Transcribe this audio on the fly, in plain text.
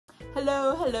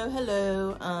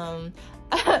Hello.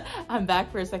 I'm back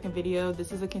for a second video.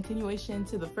 This is a continuation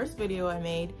to the first video I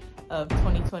made of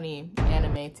 2020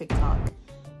 anime TikTok,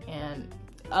 and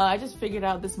I just figured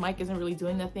out this mic isn't really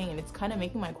doing nothing, and it's kind of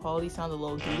making my quality sound a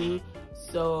little doo-doo,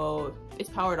 so it's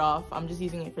powered off. I'm just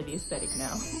using it for the aesthetic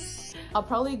now. I'll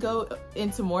probably go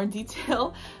into more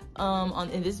detail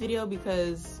in this video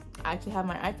because I actually have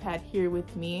my iPad here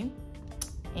with me,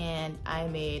 and I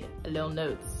made little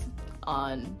notes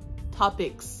on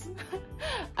topics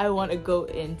I want to go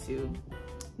into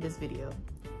this video.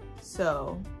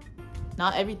 So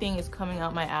not everything is coming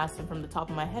out my ass and from the top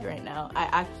of my head right now. I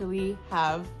actually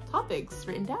have topics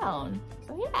written down,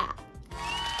 so yeah.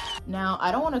 Now,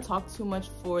 I don't want to talk too much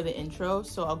for the intro,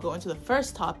 so I'll go into the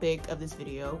first topic of this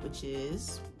video, which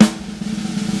is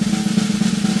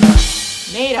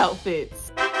maid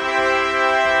outfits.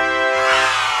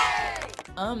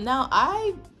 Now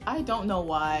I don't know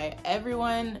why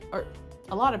everyone, or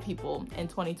a lot of people in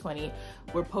 2020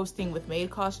 were posting with maid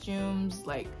costumes.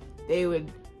 Like, they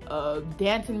would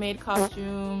dance in maid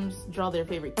costumes, draw their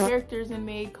favorite characters in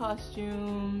maid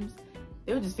costumes.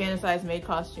 They would just fantasize maid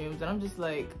costumes, and I'm just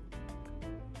like,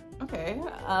 okay.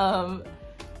 I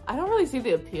don't really see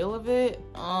the appeal of it.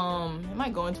 It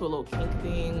might go into a little kink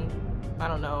thing. I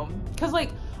don't know, because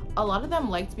like a lot of them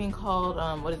liked being called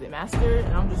what is it, master,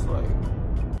 and I'm just like,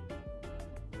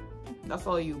 that's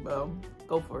all you, bro.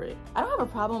 Go for it. I don't have a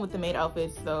problem with the maid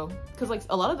outfits though, because like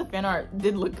a lot of the fan art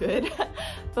did look good.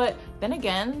 But then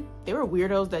again, there were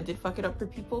weirdos that did fuck it up for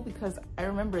people, because I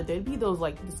remember there'd be those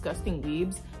like disgusting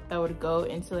weebs that would go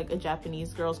into like a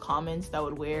Japanese girl's comments that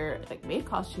would wear like maid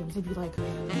costumes. They'd be like,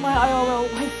 my IRL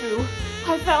waifu,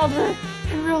 I found her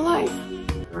in real life.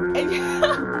 And,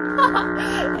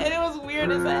 and it was weird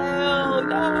as hell.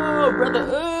 No, brother.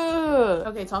 Ugh.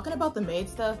 Okay, talking about the maid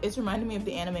stuff, it's reminding me of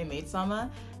the anime Maid Sama.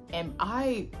 And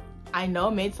I know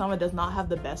Maid Sama does not have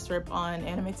the best rep on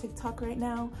anime TikTok right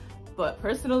now, but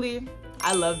personally,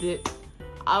 I loved it.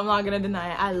 I'm not gonna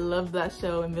deny it. I loved that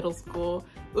show in middle school.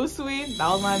 Usui, that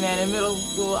was my man in middle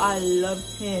school. I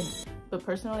loved him. But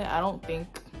personally, I don't think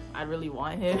I really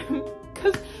want him.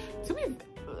 Because to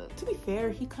be fair,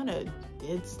 he kind of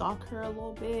did stalk her a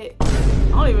little bit. I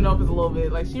don't even know if it's a little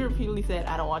bit. Like, she repeatedly said,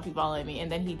 I don't want you following me,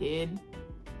 and then he did.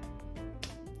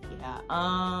 Yeah,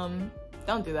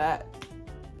 don't do that.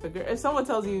 If someone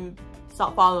tells you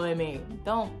stop following me,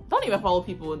 don't even follow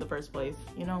people in the first place,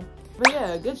 you know? But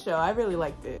yeah, good show. I really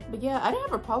liked it. But yeah, I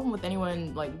didn't have a problem with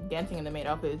anyone like dancing in the maid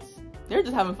outfits. They were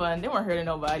just having fun. They weren't hurting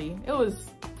nobody. That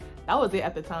was it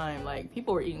at the time. Like,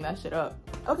 people were eating that shit up.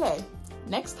 Okay,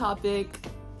 next topic,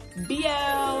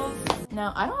 BLs.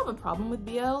 Now, I don't have a problem with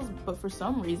BLs, but for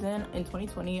some reason in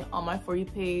 2020 on my For You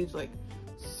page, like,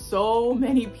 so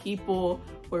many people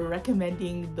were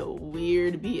recommending the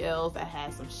weird BLs that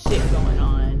had some shit going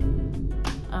on.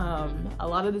 A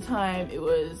lot of the time it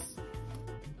was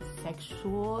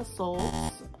sexual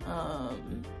assaults.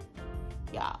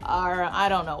 Yeah, or I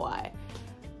don't know why.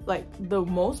 Like, the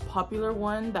most popular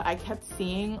one that I kept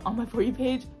seeing on my For You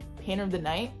page, Painter of the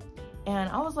Night, and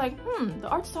I was like, the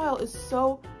art style is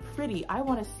so pretty. I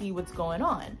want to see what's going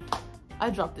on. I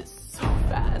dropped it so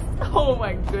fast. Oh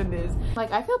my goodness.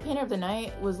 Like, I feel Painter of the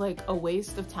Night was like a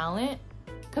waste of talent,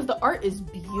 because the art is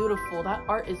beautiful. That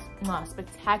art is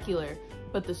spectacular.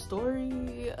 But the story,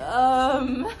 it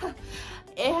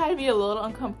had me a little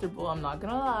uncomfortable, I'm not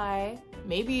gonna lie.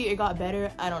 Maybe it got better,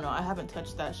 I don't know. I haven't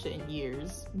touched that shit in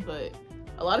years, but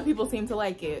a lot of people seem to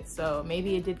like it, so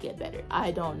maybe it did get better.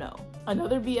 I don't know.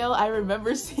 Another BL I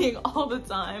remember seeing all the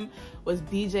time was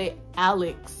BJ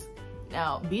Alex.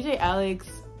 Now, BJ Alex,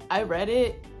 I read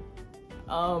it.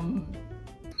 I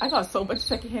got so much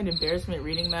secondhand embarrassment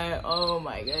reading that. Oh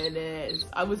my goodness.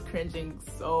 I was cringing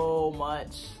so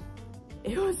much.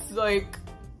 It was like,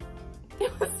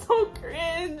 it was so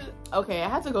cringe. Okay, I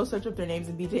had to go search up their names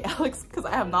in BJ Alex because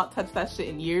I have not touched that shit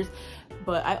in years.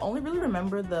 But I only really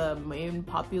remember the main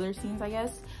popular scenes, I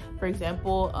guess. For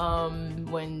example,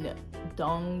 when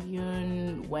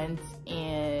Dong-yoon went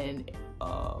and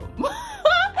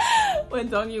when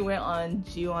Dong-yoon went on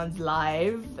Ji-won's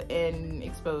live and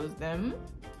exposed them.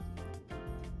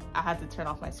 I had to turn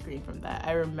off my screen from that.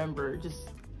 I remember just,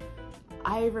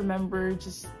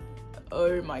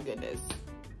 oh my goodness.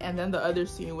 And then the other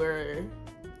scene where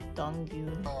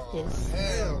Dong-yoon hissed.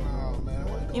 Hell no,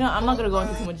 man. You know, I'm not gonna go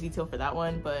into too much detail for that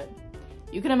one, but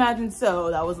you can imagine.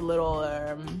 So that was a little,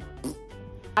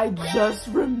 I just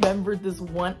remembered this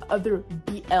one other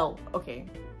BL. Okay,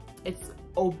 it's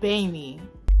Obey Me.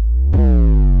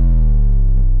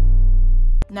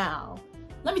 Now,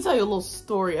 Let me tell you a little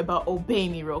story about Obey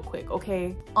Me real quick,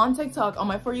 okay? On TikTok, on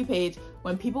my For You page,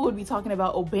 when people would be talking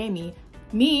about Obey Me,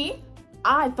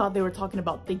 I thought they were talking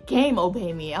about the game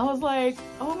Obey Me. I was like,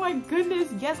 oh my goodness,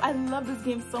 yes, I love this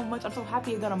game so much. I'm so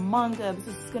happy I got a manga. This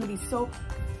is gonna be so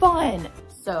fun.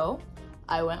 So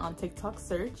I went on TikTok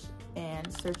search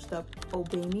and searched up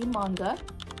Obey Me manga.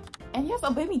 And yes,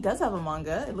 Obey Me does have a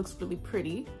manga. It looks really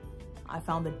pretty. I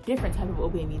found the different type of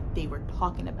Obey Me they were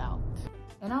talking about.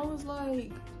 And I was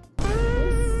like,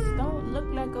 this don't look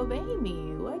like Obey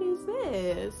Me. What is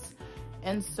this?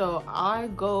 And so I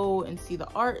go and see the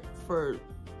art for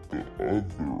the other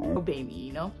Obey Me,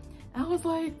 you know? And I was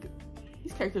like,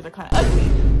 these characters are kind of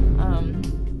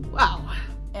ugly. Wow.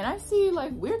 And I see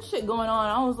like weird shit going on.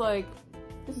 I was like,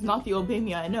 this is not the Obey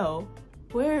Me I know.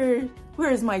 Where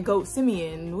is my goat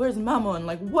Simeon? Where's Mamon?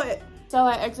 Like what? So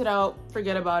I exit out,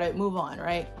 forget about it, move on,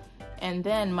 right? And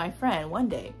then my friend one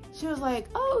day, she was like,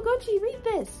 oh, Gochi, read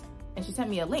this. And she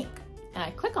sent me a link. And I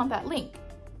click on that link.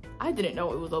 I didn't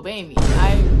know it was Obey Me.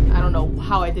 I don't know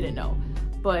how I didn't know.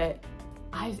 But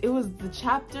it was the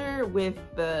chapter with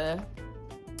the,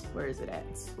 where is it at?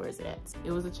 Where is it at?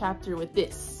 It was a chapter with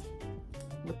this.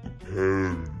 With the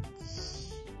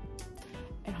parents.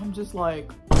 And I'm just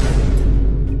like,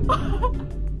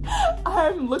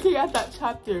 I'm looking at that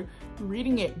chapter,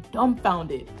 reading it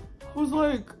dumbfounded. I was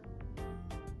like,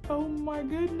 oh my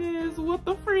goodness, what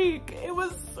the freak? It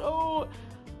was so,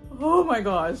 oh my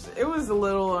gosh. It was a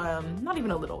little, not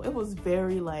even a little, it was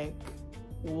very like,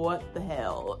 what the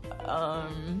hell?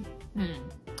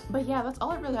 But yeah, that's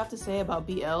all I really have to say about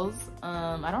BLs.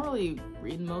 I don't really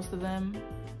read most of them,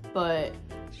 but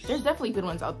there's definitely good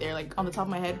ones out there. Like on the top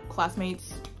of my head,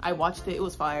 Classmates, I watched it, it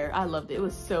was fire. I loved it, it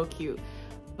was so cute.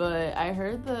 But I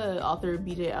heard the author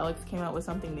BJ Alex came out with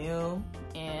something new,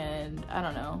 and I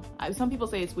don't know. Some people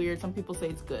say it's weird, some people say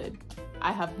it's good.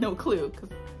 I have no clue because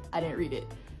I didn't read it.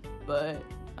 But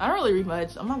I don't really read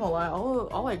much, I'm not gonna lie.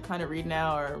 All I kind of read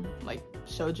now are like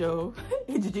shoujo,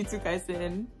 Jujutsu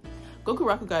Kaisen. Goku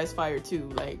Rakuga is fire too,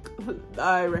 like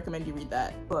I recommend you read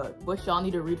that. But what y'all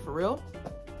need to read for real,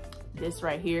 this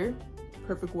right here,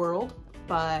 Perfect World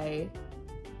by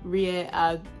Rie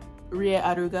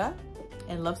Aruga,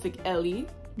 and Lovesick Ellie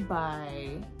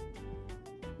by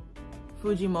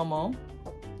Fujimomo.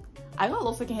 I got a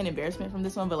little secondhand embarrassment from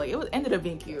this one, but like it ended up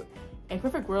being cute. And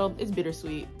Perfect World is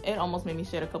bittersweet. It almost made me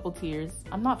shed a couple tears.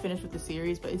 I'm not finished with the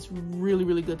series, but it's really,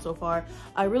 really good so far.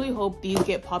 I really hope these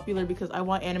get popular because I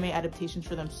want anime adaptations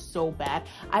for them so bad.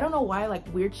 I don't know why like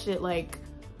weird shit like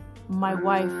my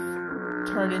wife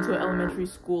turned into an elementary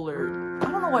schooler. I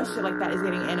don't know why shit like that is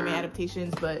getting anime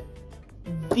adaptations, but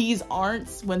these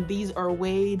aren't, when these are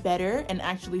way better and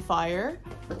actually fire.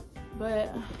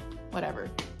 But whatever.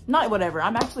 Not whatever,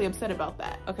 I'm actually upset about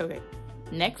that. Okay.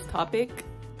 Next topic,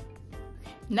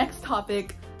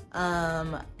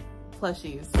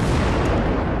 plushies.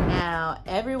 Now,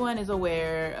 everyone is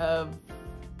aware of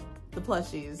the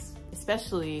plushies,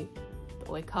 especially the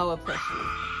Oikawa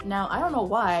plushie. Now, I don't know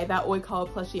why that Oikawa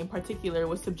plushie in particular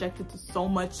was subjected to so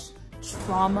much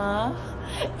trauma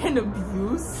and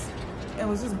abuse and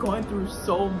was just going through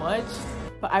so much.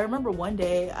 But I remember one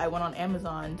day I went on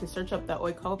Amazon to search up that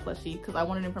Oikawa plushie because I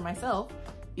wanted it for myself,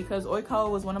 because Oikawa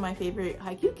was one of my favorite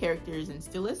Haikyuu characters and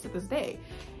still is to this day.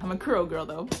 I'm a Kuro girl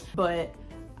though. But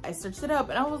I searched it up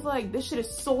and I was like, this shit is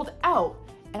sold out.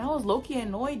 And I was low-key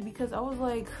annoyed because I was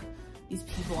like, these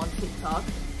people on TikTok,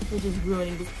 they're just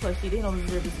ruining this plushie. They don't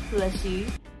deserve this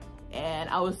plushie. And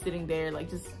I was sitting there like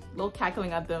just little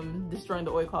cackling at them, destroying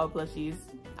the Oikawa plushies.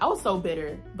 I was so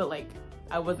bitter, but like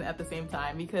I wasn't at the same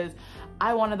time because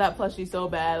I wanted that plushie so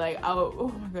bad. Like,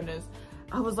 oh my goodness.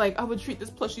 I was like, I would treat this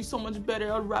plushie so much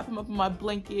better. I would wrap him up in my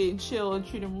blanket and chill and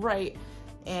treat him right.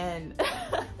 And,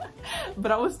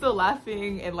 but I was still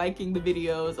laughing and liking the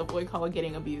videos of Oikawa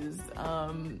getting abused.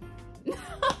 And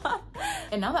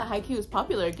now that Haikyuu is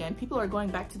popular again, people are going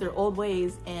back to their old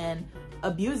ways and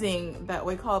abusing that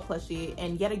Oikawa plushie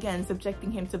and yet again subjecting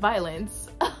him to violence.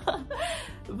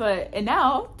 And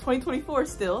now, 2024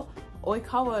 still,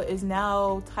 Oikawa is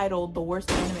now titled the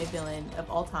worst anime villain of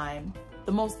all time.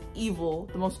 The most evil,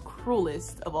 the most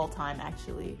cruelest of all time,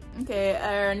 actually. Okay,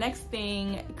 our next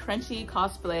thing, crunchy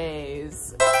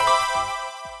cosplays.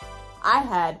 I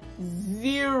had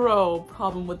zero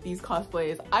problem with these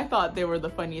cosplays. I thought they were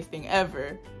the funniest thing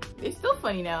ever. They're still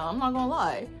funny now, I'm not gonna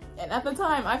lie. And at the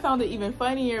time, I found it even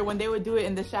funnier when they would do it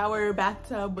in the shower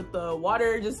bathtub with the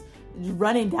water just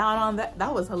running down on that.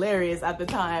 That was hilarious at the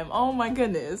time. Oh my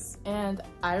goodness. And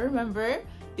I remember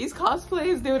these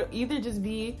cosplays, they would either just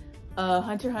be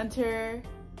Hunter x Hunter,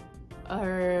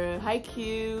 are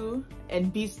Haikyuu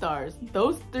and Beastars.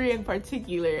 Those three in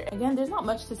particular. Again, there's not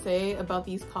much to say about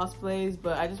these cosplays,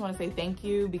 but I just want to say thank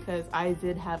you because I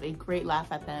did have a great laugh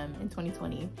at them in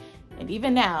 2020. And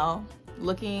even now,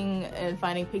 looking and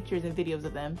finding pictures and videos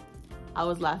of them, I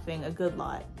was laughing a good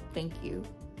lot. Thank you.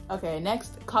 Okay,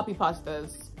 next, copy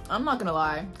pastas. I'm not gonna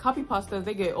lie, copy pastas,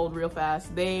 they get old real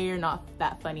fast. They're not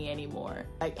that funny anymore.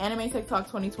 Like Anime TikTok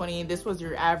 2020, this was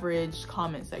your average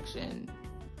comment section.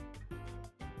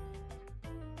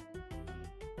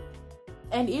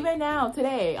 And even now,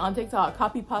 today, on TikTok,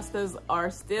 copy pastas are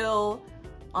still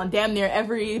on damn near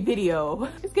every video.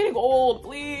 It's getting old,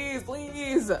 please,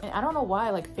 please. And I don't know why,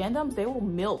 like fandoms, they will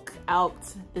milk out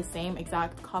the same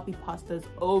exact copy pastas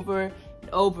over and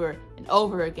over and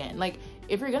over again. Like,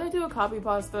 if you're gonna do a copy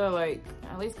pasta, like,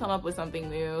 at least come up with something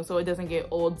new so it doesn't get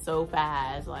old so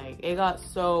fast. Like, it got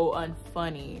so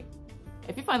unfunny.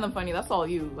 If you find them funny, that's all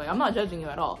you. Like, I'm not judging you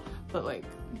at all. But like,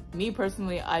 me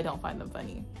personally, I don't find them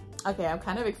funny. Okay, I'm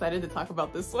kind of excited to talk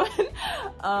about this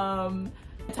one.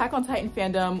 Attack on Titan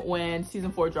fandom when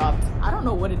season 4 dropped. I don't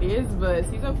know what it is, but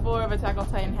season 4 of Attack on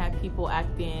Titan had people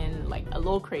acting like a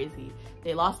little crazy.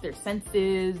 They lost their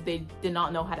senses. They did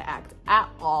not know how to act at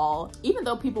all. Even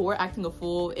though people were acting a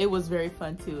fool, it was very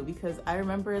fun too, because I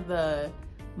remember the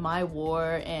My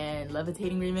War and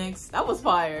Levitating remix. That was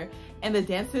fire. And the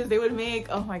dances they would make,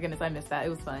 oh my goodness, I missed that. It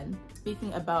was fun.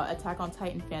 Speaking about Attack on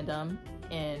Titan fandom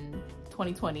in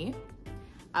 2020,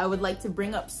 I would like to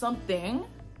bring up something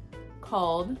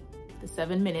called the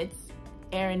 7 Minutes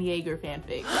Eren Yeager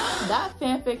fanfic. That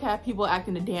fanfic had people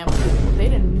acting a damn fool. They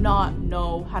did not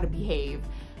know how to behave.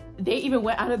 They even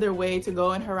went out of their way to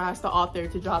go and harass the author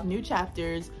to drop new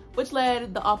chapters, which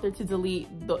led the author to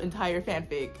delete the entire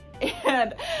fanfic.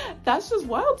 And that's just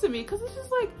wild to me, because it's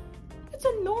just like, it's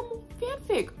a normal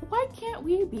fanfic. Why can't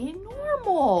we be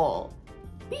normal?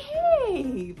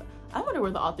 Behave. I wonder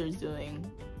what the author is doing.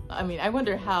 I mean, I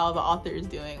wonder how the author is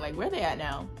doing. Like, where are they at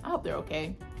now? I hope they're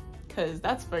okay, because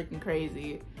that's freaking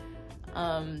crazy.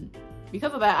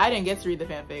 Because of that, I didn't get to read the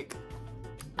fanfic.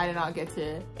 I did not get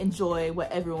to enjoy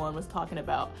what everyone was talking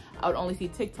about. I would only see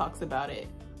TikToks about it.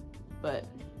 But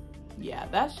yeah,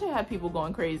 that shit had people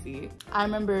going crazy. I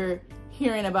remember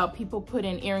hearing about people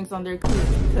putting earrings on their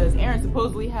coots because Eren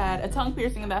supposedly had a tongue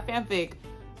piercing in that fanfic.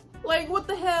 Like, what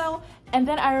the hell? And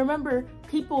then I remember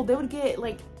people, they would get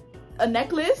like a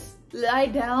necklace, lie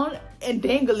down and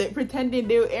dangle it, pretending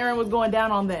Eren was going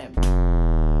down on them.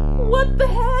 What the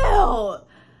hell?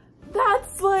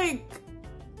 That's like,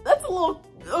 that's a little,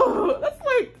 that's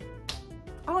like,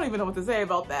 I don't even know what to say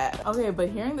about that. Okay, but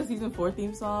hearing the season 4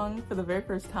 theme song for the very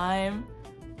first time,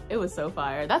 it was so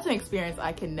fire. That's an experience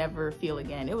I can never feel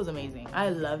again. It was amazing. I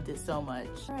loved it so much.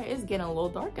 All right, it's getting a little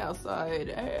dark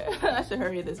outside. I should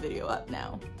hurry this video up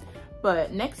now.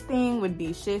 But next thing would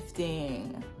be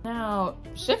shifting. Now,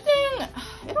 shifting,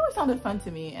 it always sounded fun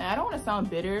to me, and I don't want to sound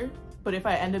bitter, but if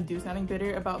I end up sounding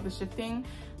bitter about the shifting,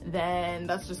 then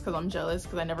that's just because I'm jealous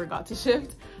because I never got to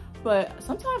shift. But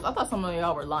sometimes I thought some of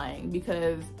y'all were lying,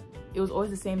 because it was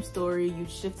always the same story. You'd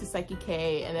shift to Psyche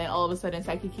K, and then all of a sudden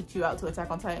Psyche kicked you out to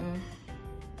Attack on Titan.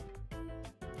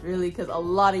 Really? Because a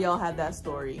lot of y'all had that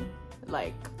story.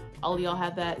 Like, all of y'all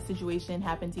had that situation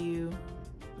happen to you.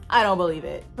 I don't believe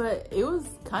it. But it was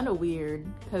kind of weird,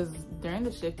 because during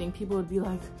the shifting, people would be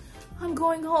like, I'm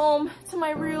going home to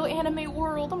my real anime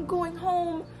world. I'm going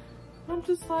home. I'm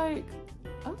just like,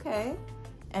 okay.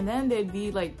 And then they'd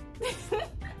be like,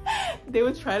 they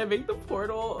would try to make the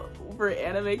portal for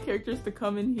anime characters to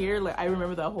come in here. Like, I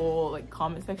remember that whole like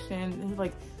comment section. They were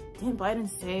like, didn't Biden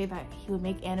say that he would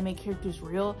make anime characters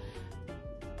real?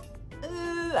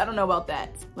 I don't know about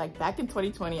that. Like, back in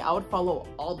 2020, I would follow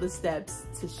all the steps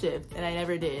to shift, and I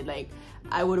never did. Like,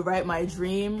 I would write my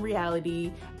dream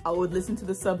reality, I would listen to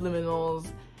the subliminals,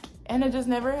 and it just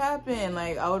never happened.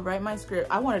 Like, I would write my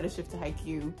script. I wanted to shift to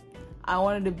Haikyuu. I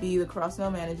wanted to be the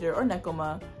cross-note manager or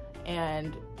Nekoma,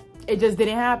 and it just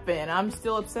didn't happen. I'm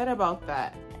still upset about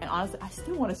that. And honestly, I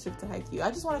still want to shift to Haikyuu. I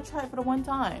just want to try it for the one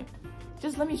time.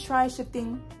 Just let me try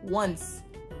shifting once.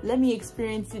 Let me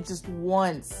experience it just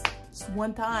once. Just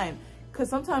one time. Because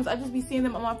sometimes I just be seeing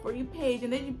them on my For You page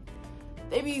and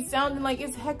they be sounding like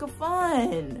it's hecka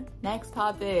fun. Next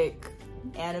topic,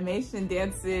 animation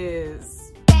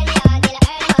dances.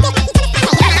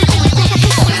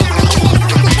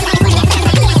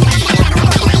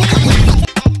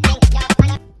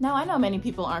 Now, I know many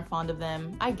people aren't fond of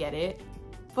them. I get it.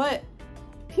 But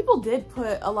people did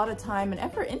put a lot of time and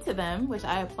effort into them, which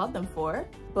I applaud them for.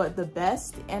 But the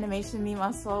best animation meme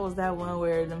I saw was that one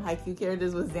where them Haikyuu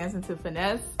characters was dancing to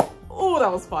Finesse. Oh, that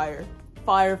was fire.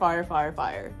 Fire, fire, fire,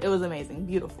 fire. It was amazing,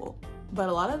 beautiful. But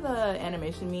a lot of the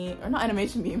animation or not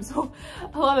animation memes, so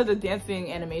a lot of the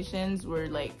dancing animations were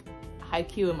like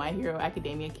Haikyuu and My Hero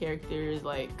Academia characters,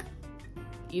 like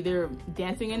either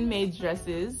dancing in maid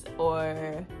dresses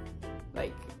or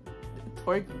like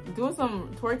doing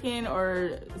some twerking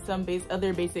or some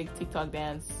other basic TikTok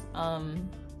dance.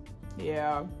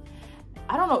 Yeah,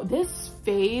 I don't know, this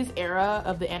phase era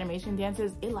of the animation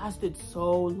dances, it lasted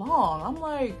so long. I'm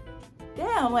like,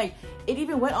 damn, like it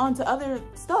even went on to other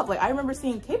stuff. Like I remember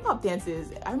seeing K-pop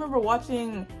dances. I remember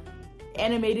watching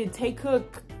animated Taekook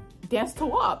dance to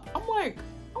WAP. I'm like,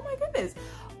 oh my goodness.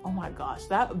 Oh my gosh,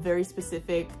 that very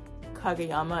specific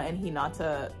Kageyama and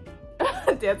Hinata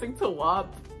dancing to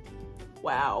WAP.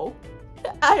 Wow.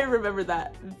 I remember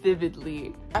that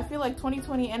vividly. I feel like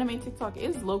 2020 anime TikTok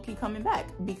is low-key coming back,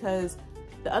 because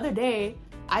the other day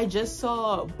I just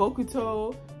saw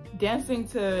Bokuto dancing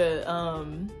to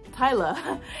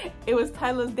Tyla. It was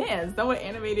Tyla's dance. Someone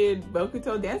animated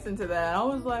Bokuto dancing to that. I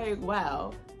was like,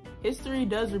 wow, history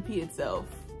does repeat itself.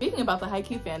 Speaking about the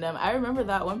Haikyuu fandom, I remember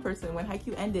that one person, when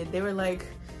Haikyuu ended, they were like,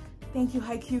 thank you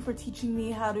Haikyuu for teaching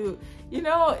me how to, you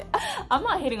know, I'm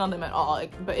not hating on them at all,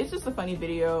 like, but it's just a funny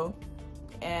video,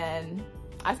 and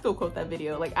I still quote that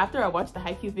video. Like after I watched the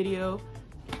Haikyuu video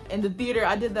in the theater,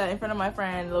 I did that in front of my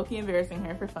friend, low-key embarrassing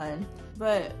her for fun.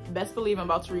 But best believe I'm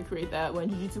about to recreate that when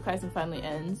Jujutsu Kaisen finally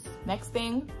ends. Next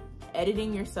thing,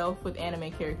 editing yourself with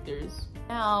anime characters.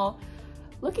 Now,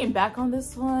 looking back on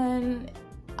this one,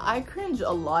 I cringe a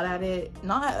lot at it,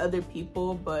 not at other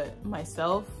people, but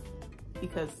myself,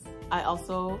 because I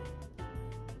also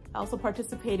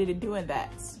participated in doing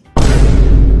that.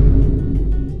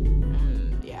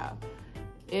 Yeah,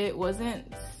 it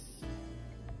wasn't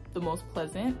the most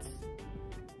pleasant,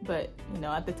 but you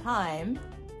know, at the time,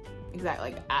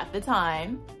 exactly, like at the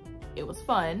time, it was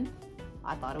fun.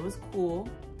 I thought it was cool,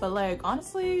 but like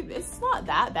honestly, it's not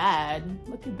that bad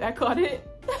looking back on it.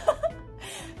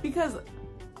 Because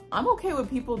I'm okay with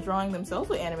people drawing themselves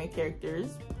with anime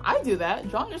characters. I do that.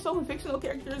 Drawing yourself with fictional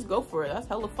characters, go for it. That's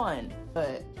hella fun.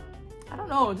 But I don't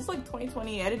know, just like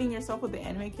 2020, editing yourself with the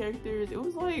anime characters, it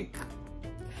was like,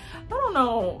 I don't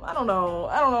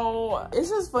know. It's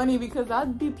just funny because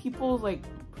that'd be people's like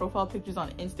profile pictures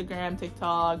on Instagram,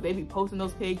 TikTok. They'd be posting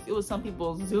those pics. It was some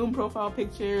people's Zoom profile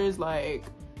pictures. Like,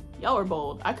 y'all were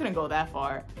bold. I couldn't go that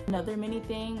far. Another mini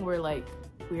thing were like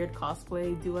weird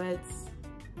cosplay duets.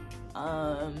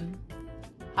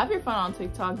 Have your fun on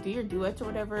TikTok, do your duets or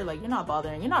whatever. Like, you're not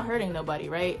bothering, you're not hurting nobody,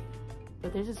 right?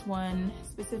 But there's just one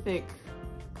specific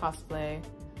cosplay.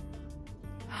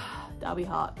 Dobby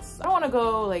Hawks. I don't want to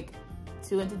go like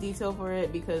too into detail for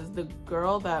it, because the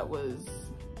girl that was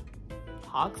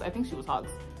Hawks, I think she was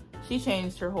Hawks, she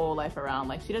changed her whole life around.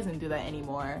 Like, she doesn't do that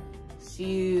anymore.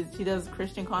 She does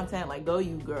Christian content. Like, go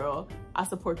you girl, I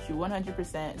support you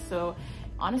 100%. So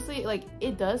honestly, like,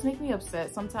 it does make me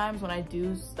upset sometimes when I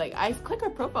do, like, I click her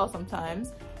profile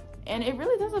sometimes, and it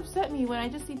really does upset me when I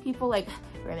just see people like,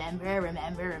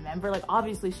 remember. Like,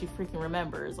 obviously she freaking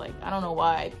remembers. Like, I don't know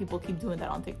why people keep doing that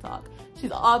on TikTok.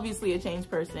 She's obviously a changed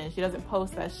person. She doesn't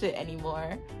post that shit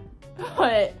anymore.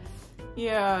 But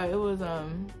yeah, it was a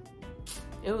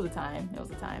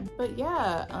time. But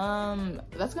yeah,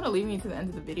 that's gonna lead me to the end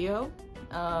of the video.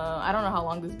 I don't know how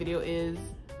long this video is,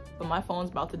 but my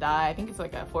phone's about to die. I think it's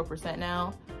like at 4%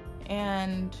 now,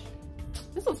 and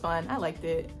this was fun. I liked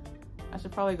it. I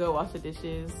should probably go wash the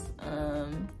dishes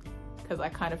because I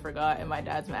kind of forgot and my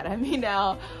dad's mad at me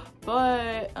now.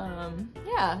 But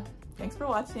yeah, thanks for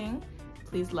watching.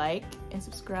 Please like and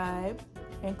subscribe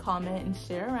and comment and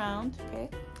share around. Okay,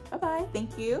 bye-bye.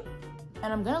 Thank you.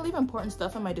 And I'm gonna leave important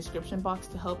stuff in my description box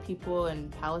to help people in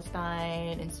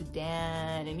Palestine and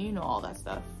Sudan and you know, all that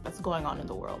stuff that's going on in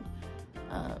the world.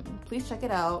 Please check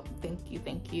it out. Thank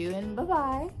you, and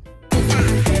bye-bye.